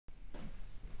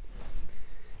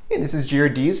Hey, this is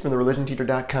Jared Dees from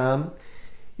thereligionteacher.com.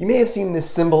 You may have seen this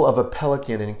symbol of a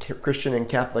pelican in Christian and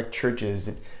Catholic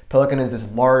churches. Pelican is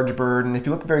this large bird, and if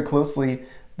you look very closely,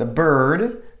 the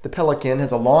bird, the pelican,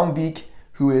 has a long beak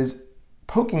who is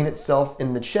poking itself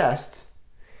in the chest.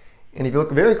 And if you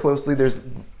look very closely, there's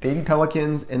baby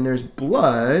pelicans and there's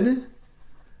blood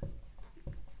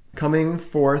coming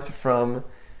forth from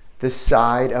the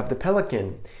side of the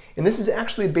pelican. And this is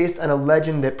actually based on a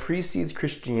legend that precedes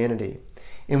Christianity,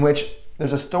 in which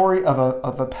there's a story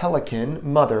of a pelican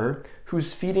mother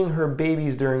who's feeding her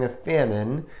babies during a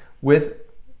famine with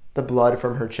the blood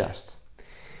from her chest.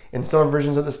 In some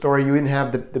versions of the story, you even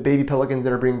have the baby pelicans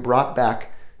that are being brought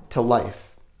back to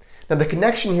life. Now the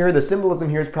connection here, the symbolism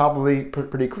here is probably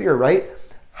pretty clear, right?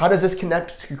 How does this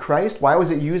connect to Christ? Why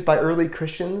was it used by early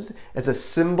Christians as a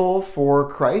symbol for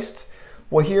Christ?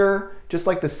 Well, here, just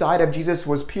like the side of Jesus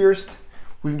was pierced,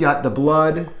 we've got the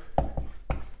blood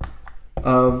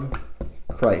of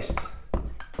Christ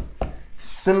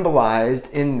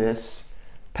symbolized in this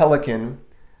pelican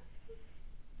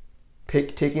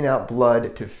taking out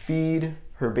blood to feed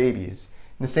her babies.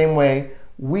 In the same way,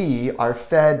 we are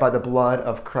fed by the blood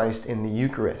of Christ in the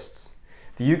Eucharist.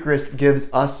 The Eucharist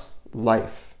gives us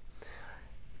life.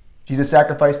 Jesus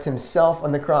sacrificed himself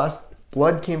on the cross.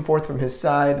 Blood came forth from his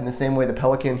side. In the same way, the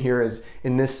pelican here is,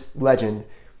 in this legend,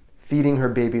 feeding her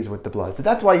babies with the blood. So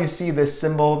that's why you see this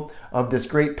symbol of this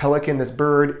great pelican, this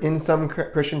bird, in some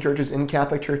Christian churches, in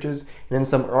Catholic churches, and in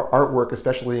some artwork,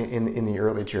 especially in the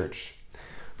early church.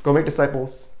 Go make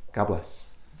disciples. God bless.